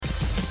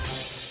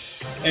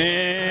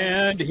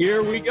And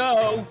here we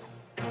go.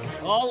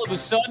 All of a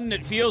sudden,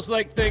 it feels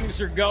like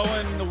things are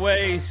going the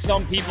way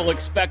some people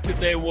expected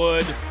they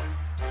would.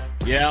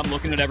 Yeah, I'm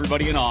looking at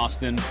everybody in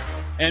Austin.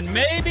 And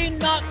maybe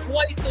not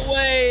quite the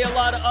way a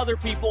lot of other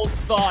people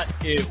thought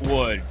it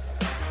would.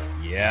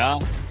 Yeah,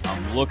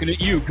 I'm looking at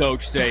you,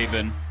 Coach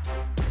Saban.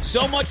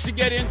 So much to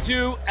get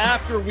into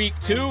after week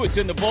 2. It's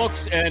in the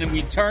books, and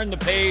we turn the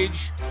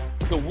page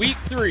to week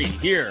 3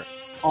 here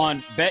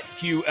on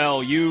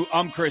BetQLU.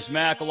 I'm Chris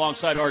Mack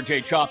alongside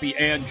RJ Choppy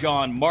and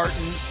John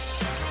Martin.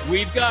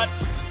 We've got,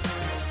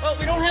 well,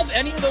 we don't have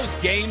any of those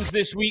games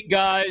this week,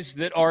 guys,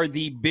 that are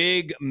the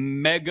big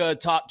mega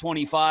top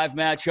 25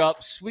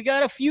 matchups. We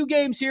got a few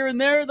games here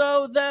and there,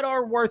 though, that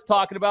are worth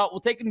talking about.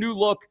 We'll take a new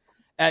look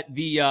at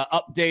the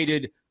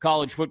updated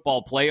college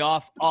football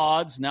playoff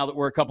odds now that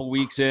we're a couple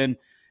weeks in.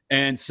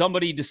 And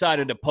somebody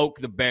decided to poke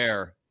the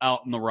bear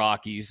out in the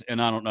Rockies,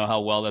 and I don't know how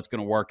well that's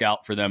going to work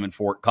out for them in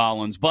Fort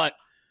Collins. But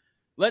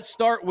let's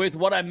start with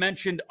what I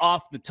mentioned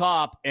off the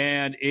top,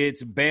 and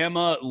it's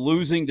Bama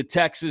losing to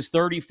Texas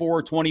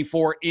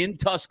 34-24 in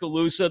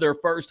Tuscaloosa, their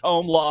first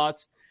home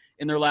loss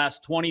in their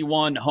last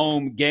 21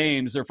 home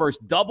games, their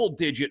first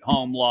double-digit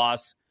home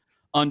loss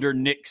under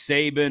Nick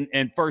Saban,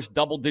 and first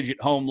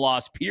double-digit home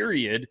loss,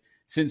 period,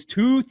 since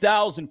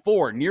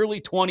 2004,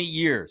 nearly 20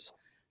 years.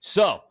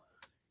 So,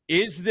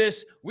 is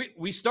this –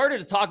 we started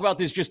to talk about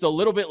this just a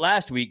little bit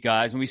last week,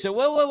 guys, and we said,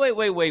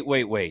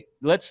 wait.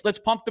 Let's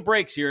pump the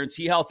brakes here and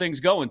see how things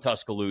go in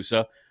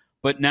Tuscaloosa.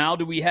 But now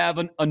do we have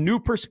a new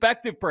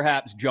perspective,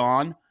 perhaps,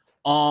 John,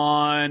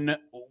 on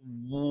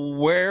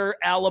where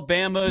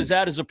Alabama is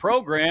at as a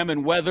program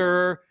and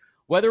whether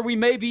we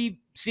may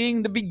be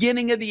seeing the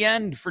beginning of the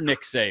end for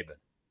Nick Saban?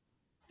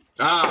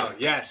 Oh,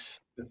 yes.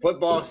 The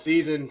football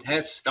season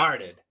has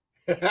started.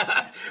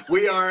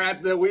 We are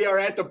at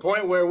the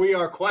point where we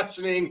are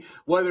questioning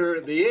whether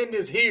the end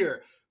is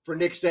here for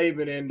Nick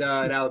Saban and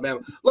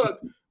Alabama.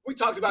 Look, we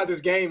talked about this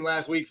game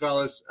last week,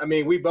 fellas. I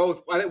mean, we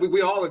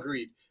all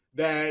agreed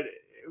that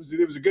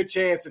it was a good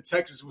chance that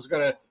Texas was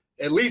going to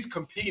at least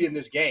compete in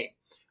this game.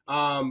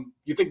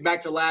 You think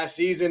back to last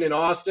season in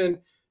Austin,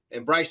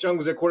 and Bryce Young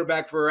was their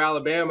quarterback for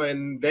Alabama,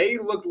 and they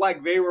looked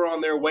like they were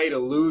on their way to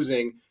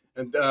losing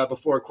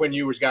before Quinn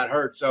Ewers got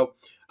hurt. So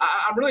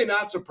I'm really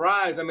not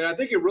surprised. I mean, I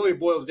think it really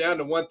boils down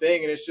to one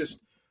thing, and it's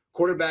just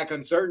quarterback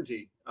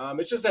uncertainty.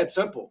 It's just that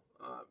simple.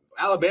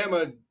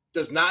 Alabama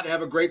does not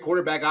have a great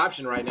quarterback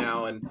option right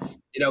now. And,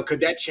 could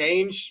that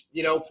change,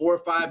 4 or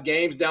 5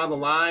 games down the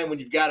line when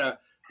you've got a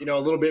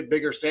little bit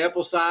bigger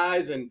sample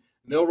size and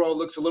Milroe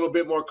looks a little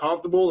bit more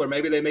comfortable, or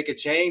maybe they make a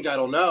change? I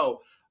don't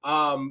know.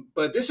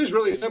 But this is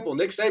really simple.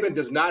 Nick Saban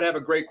does not have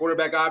a great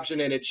quarterback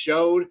option, and it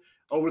showed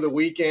over the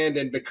weekend.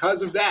 And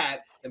because of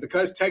that, and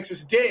because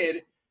Texas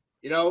did,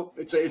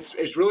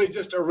 it's really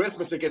just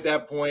arithmetic at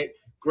that point.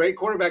 Great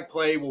quarterback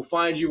play will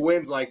find you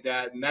wins like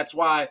that, and that's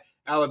why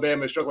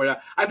Alabama is struggling right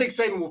now. I think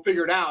Saban will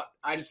figure it out.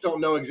 I just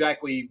don't know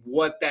exactly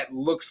what that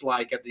looks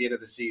like at the end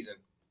of the season.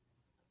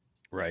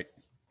 Right.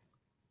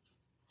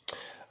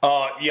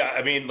 Yeah,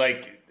 I mean,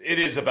 it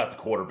is about the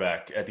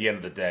quarterback at the end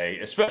of the day,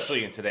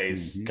 especially in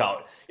today's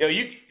college.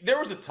 There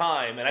was a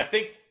time, and I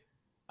think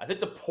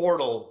the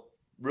portal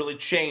really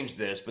changed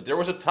this, but there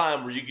was a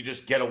time where you could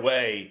just get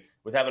away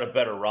with having a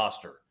better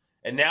roster.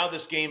 And now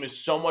this game is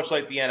so much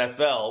like the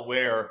NFL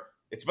where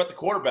it's about the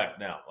quarterback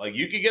now. Like,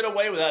 you could get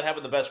away without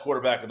having the best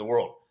quarterback in the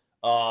world.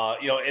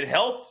 It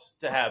helped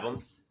to have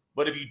him,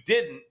 but if you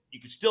didn't, you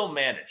could still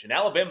manage. And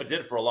Alabama did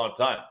it for a long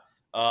time.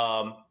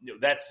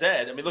 That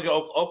said, I mean, look at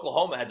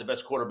Oklahoma had the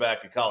best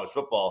quarterback in college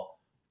football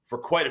for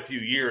quite a few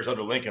years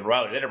under Lincoln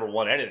Riley. They never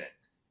won anything.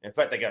 In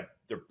fact, they got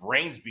their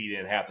brains beat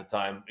in half the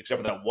time,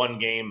 except for that one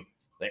game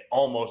I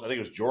think it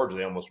was Georgia,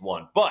 they almost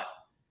won. But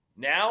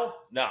now,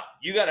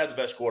 you got to have the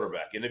best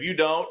quarterback. And if you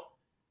don't,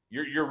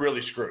 you're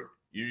really screwed.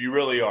 You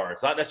really are.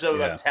 It's not necessarily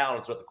about talent.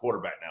 It's about the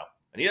quarterback now.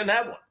 And he doesn't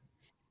have one.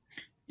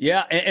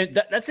 Yeah,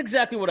 and that's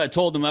exactly what I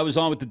told them. I was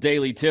on with the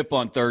Daily Tip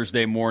on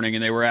Thursday morning,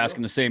 and they were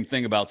asking the same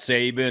thing about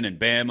Saban and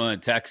Bama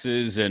and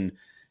Texas. And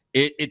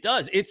it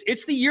does.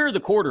 It's the year of the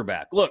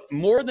quarterback. Look,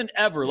 more than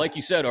ever, like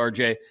you said,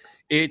 RJ,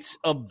 it's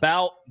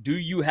about, do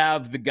you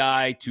have the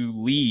guy to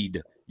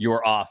lead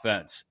your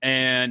offense?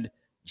 And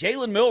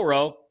Jalen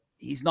Milroe,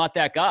 he's not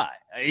that guy.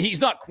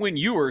 He's not Quinn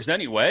Ewers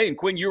anyway. And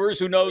Quinn Ewers,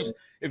 who knows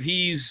if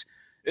he's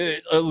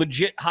a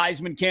legit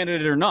Heisman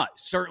candidate or not,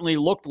 certainly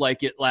looked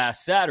like it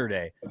last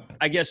Saturday.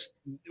 I guess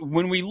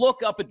when we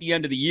look up at the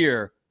end of the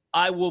year,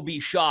 I will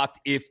be shocked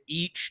if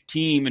each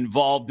team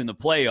involved in the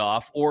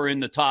playoff or in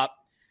the top,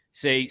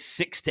 say,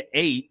 6 to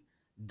 8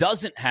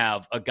 doesn't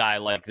have a guy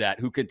like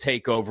that who could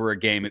take over a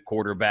game at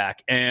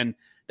quarterback. And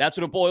that's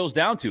what it boils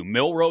down to.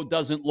 Milroe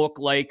doesn't look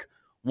like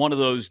one of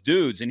those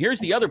dudes. And here's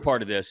the other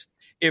part of this.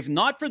 If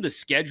not for the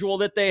schedule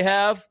that they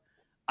have,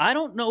 I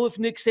don't know if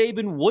Nick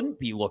Saban wouldn't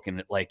be looking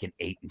at like an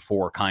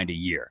 8-4 kind of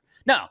year.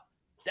 Now,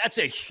 that's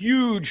a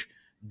huge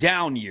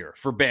down year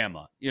for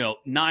Bama, 9-3,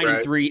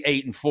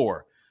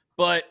 8-4.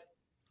 But,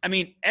 I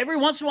mean, every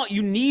once in a while,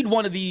 you need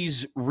one of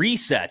these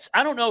resets.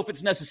 I don't know if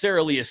it's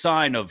necessarily a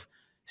sign of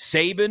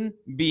Saban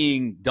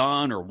being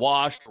done or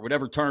washed or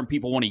whatever term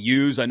people want to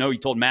use. I know he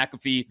told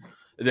McAfee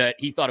that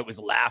he thought it was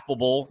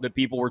laughable that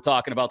people were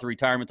talking about the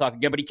retirement talk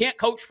again, but he can't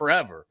coach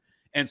forever.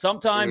 And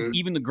sometimes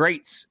even the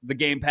greats, the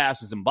game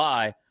passes them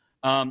by.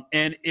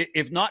 And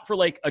if not for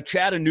like a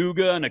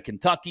Chattanooga and a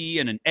Kentucky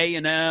and an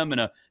A&M and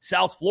a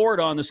South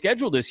Florida on the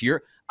schedule this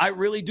year, I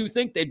really do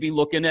think they'd be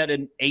looking at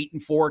an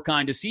 8-4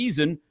 kind of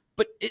season.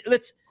 But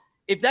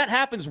if that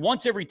happens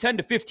once every 10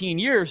 to 15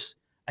 years,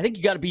 I think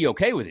you got to be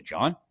okay with it,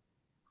 John.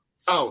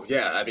 Oh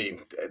yeah, I mean,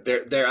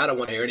 I don't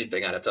want to hear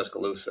anything out of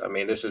Tuscaloosa. I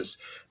mean, this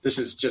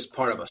is just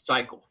part of a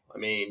cycle. I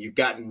mean, you've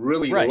gotten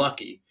really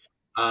lucky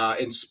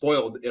and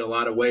spoiled in a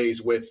lot of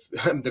ways with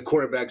the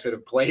quarterbacks that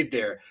have played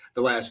there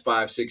the last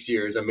 5-6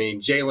 years. I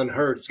mean, Jalen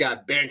Hurts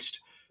got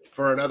benched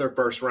for another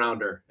first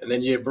rounder, and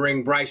then you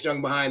bring Bryce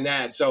Young behind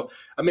that. So,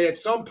 I mean, at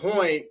some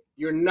point,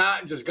 you're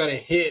not just going to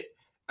hit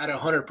at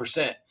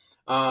 100%.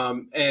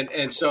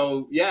 And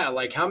so, yeah,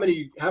 like how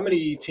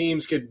many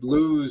teams could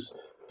lose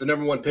the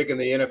number one pick in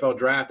the NFL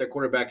draft at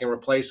quarterback and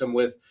replace them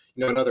with,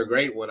 another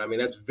great one? I mean,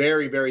 that's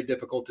very, very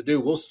difficult to do.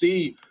 We'll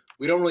see.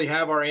 We don't really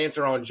have our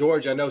answer on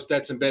Georgia. I know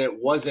Stetson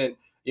Bennett wasn't,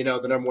 the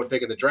number one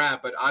pick in the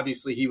draft, but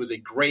obviously he was a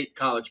great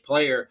college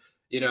player.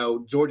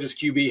 Georgia's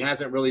QB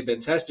hasn't really been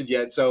tested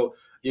yet. So,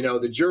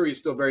 the jury is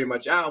still very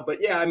much out.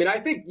 But yeah, I mean, I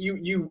think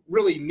you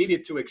really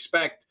needed to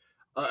expect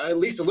at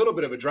least a little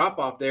bit of a drop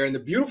off there. And the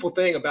beautiful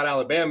thing about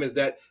Alabama is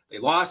that they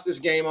lost this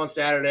game on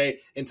Saturday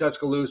in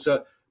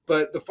Tuscaloosa.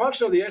 But the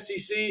function of the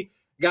SEC,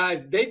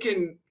 guys, they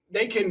can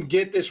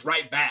get this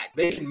right back.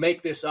 They can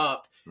make this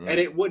up, and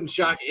it wouldn't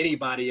shock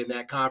anybody in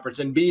that conference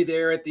and be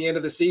there at the end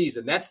of the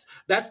season. That's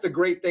the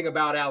great thing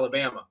about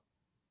Alabama.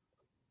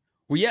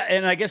 Well, yeah,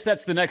 and I guess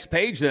that's the next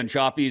page then,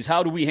 Choppy, is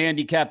how do we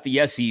handicap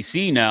the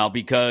SEC now?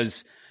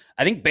 Because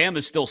I think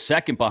Bama's still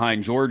second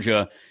behind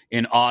Georgia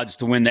in odds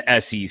to win the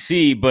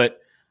SEC, but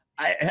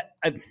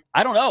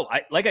I don't know.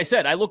 Like I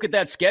said, I look at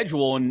that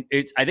schedule, and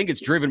I think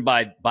it's driven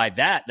by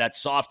that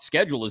soft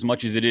schedule as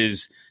much as it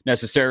is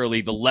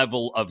necessarily the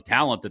level of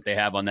talent that they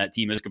have on that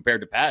team as compared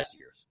to past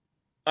years.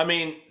 I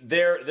mean,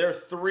 their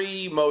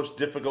three most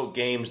difficult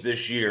games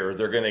this year,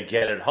 they're going to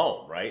get at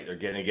home, right? They're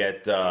going to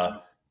get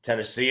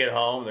Tennessee at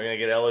home. They're going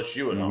to get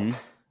LSU at home.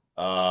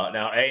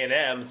 Now,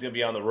 A&M is going to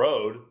be on the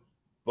road,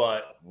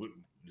 but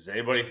does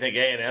anybody think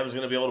A&M is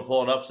going to be able to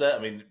pull an upset? I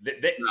mean,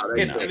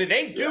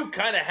 they do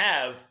kind of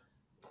have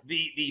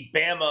the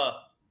Bama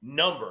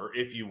number,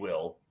 if you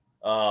will.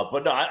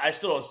 But no, I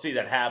still don't see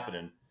that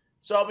happening.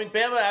 So, I mean,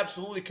 Bama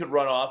absolutely could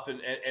run off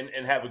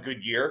and have a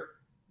good year.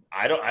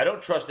 I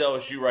don't trust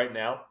LSU right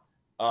now.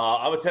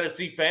 I'm a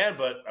Tennessee fan,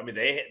 but I mean,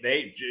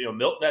 they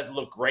Milton hasn't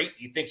looked great.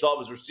 He thinks all of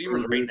his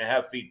receivers are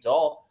 8.5 feet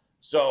tall.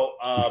 So,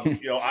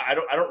 I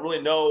don't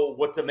really know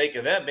what to make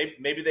of them.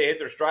 Maybe they hit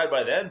their stride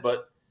by then,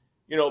 but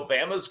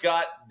Bama's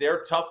got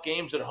their tough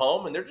games at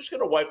home, and they're just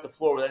going to wipe the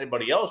floor with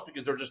anybody else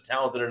because they're just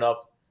talented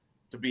enough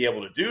to be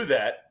able to do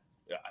that.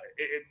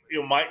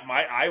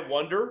 I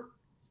wonder.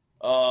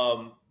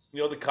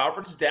 The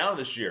conference is down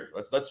this year.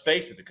 Let's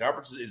face it. The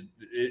conference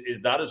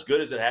is not as good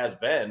as it has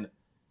been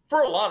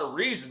for a lot of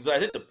reasons. I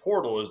think the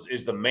portal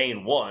is the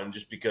main one,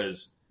 just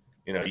because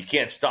you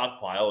can't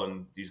stockpile,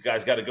 and these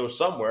guys got to go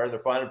somewhere, and they're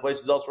finding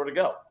places elsewhere to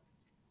go.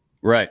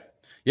 Right.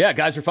 Yeah,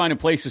 guys are finding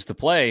places to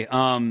play.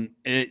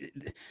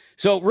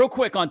 So real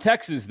quick on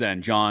Texas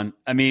then, John.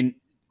 I mean,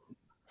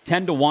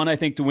 10-1, I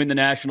think, to win the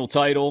national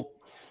title.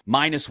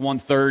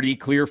 -130,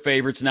 clear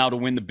favorites now to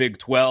win the Big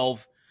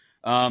 12.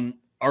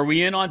 Are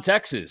we in on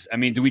Texas? I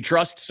mean, do we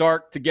trust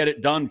Sark to get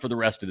it done for the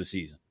rest of the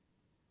season?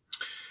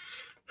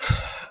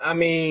 I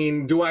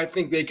mean, do I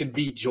think they could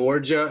beat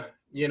Georgia?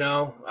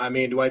 I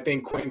mean, do I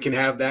think Quinn can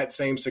have that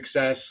same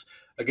success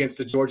against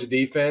the Georgia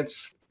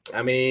defense?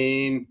 I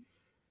mean,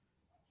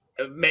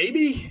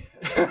 maybe.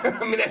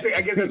 I mean,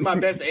 I guess that's my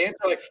best answer.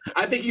 Like,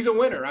 I think he's a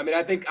winner. I mean,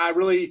 I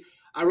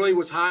really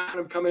was high on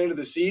him coming into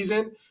the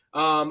season.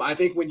 I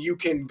think when you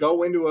can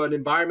go into an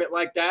environment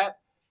like that,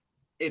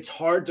 it's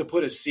hard to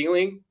put a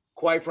ceiling,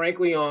 quite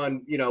frankly,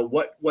 on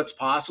what's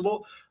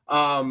possible.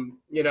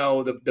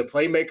 The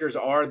playmakers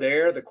are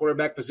there. The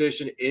quarterback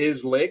position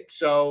is licked.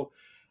 So,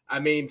 I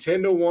mean,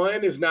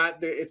 10-1 is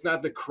not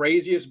the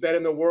craziest bet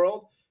in the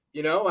world.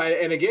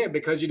 And again,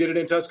 because you did it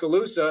in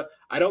Tuscaloosa,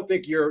 I don't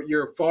think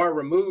you're far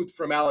removed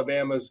from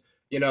Alabama's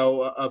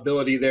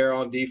ability there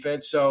on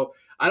defense. So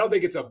I don't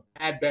think it's a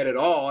bad bet at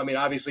all. I mean,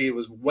 obviously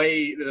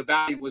the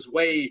value was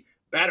way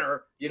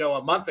better,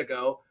 a month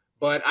ago,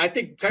 but I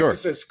think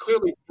Texas has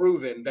clearly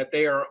proven that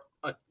they are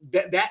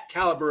that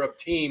caliber of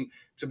team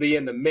to be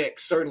in the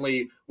mix,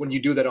 certainly when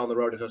you do that on the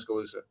road to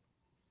Tuscaloosa.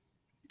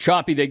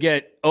 Choppy, they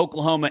get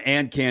Oklahoma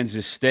and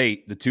Kansas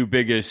State, the two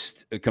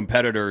biggest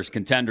contenders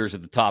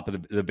at the top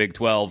of the Big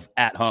 12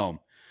 at home.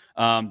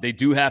 They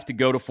do have to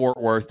go to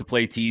Fort Worth to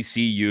play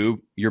TCU,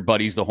 your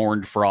buddies, the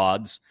Horned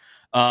Frauds.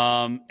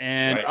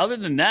 Other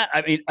than that,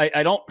 I mean,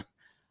 I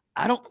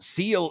don't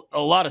see a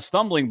lot of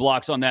stumbling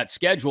blocks on that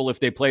schedule if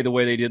they play the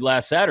way they did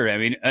last Saturday. I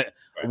mean,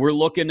 we're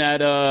looking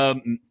at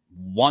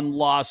one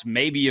loss,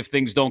 maybe if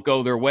things don't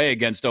go their way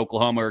against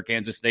Oklahoma or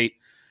Kansas State.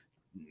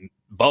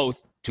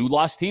 both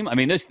 2-loss team. I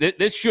mean, this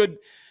should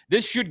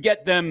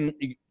get them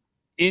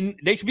in.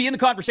 They should be in the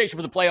conversation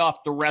for the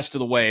playoff the rest of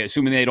the way,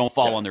 assuming they don't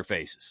fall on their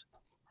faces.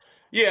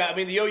 Yeah, I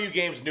mean, the OU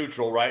game's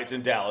neutral, right? It's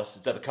in Dallas.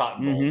 It's at the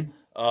Cotton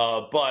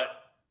Bowl. But,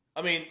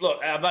 I mean, look,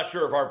 I'm not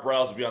sure if Art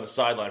Browse will be on the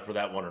sideline for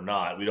that one or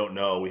not. We don't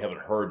know. We haven't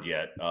heard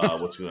yet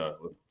what's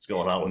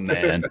going on with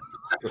man.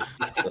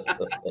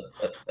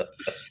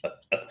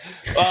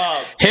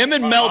 Him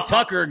and Mel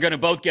Tucker are going to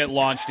both get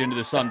launched into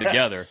the sun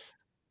together.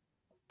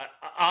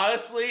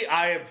 Honestly,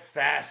 I am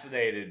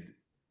fascinated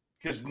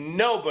because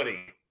nobody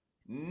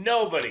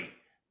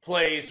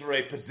plays for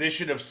a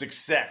position of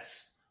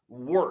success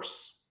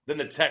worse than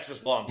the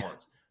Texas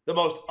Longhorns, the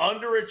most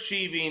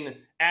underachieving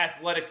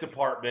athletic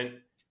department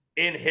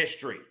in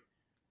history.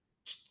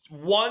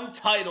 One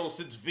title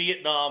since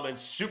Vietnam, and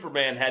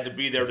Superman had to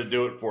be there to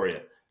do it for you.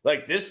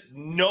 Like this,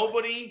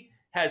 nobody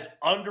has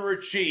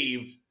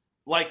underachieved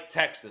like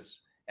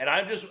Texas. And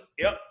I'm just,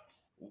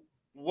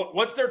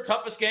 what's their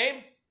toughest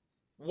game?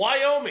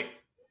 Wyoming.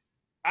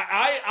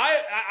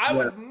 I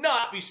would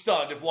not be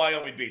stunned if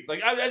Wyoming beats.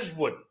 Like I just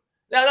wouldn't.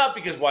 Now, not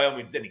because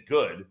Wyoming's any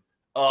good.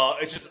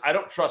 It's just I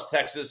don't trust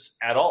Texas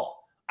at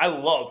all. I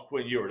love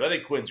Quinn Ewers. I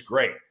think Quinn's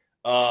great.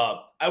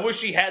 I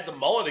wish he had the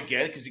mullet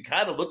again because he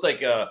kind of looked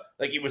like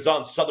he was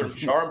on Southern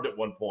Charmed at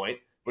one point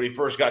when he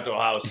first got to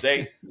Ohio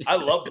State. I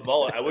love the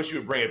mullet. I wish he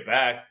would bring it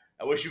back.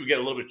 I wish he would get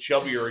a little bit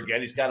chubbier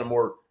again. He's kind of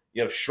more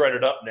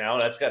shredded up now.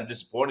 That's kind of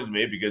disappointing to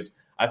me because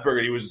I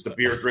figured he was just a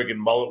beer drinking,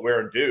 mullet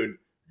wearing dude.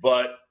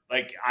 But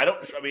I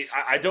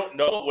don't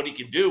know what he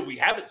can do. We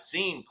haven't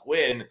seen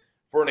Quinn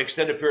for an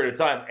extended period of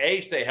time.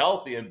 A, stay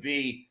healthy, and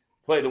B,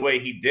 play the way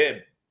he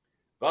did.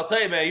 But I'll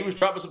tell you, man, he was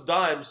dropping some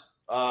dimes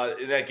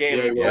in that game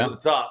over the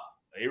top.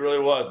 He really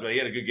was, man. He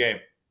had a good game.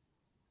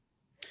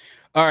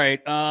 All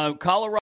right, Colorado.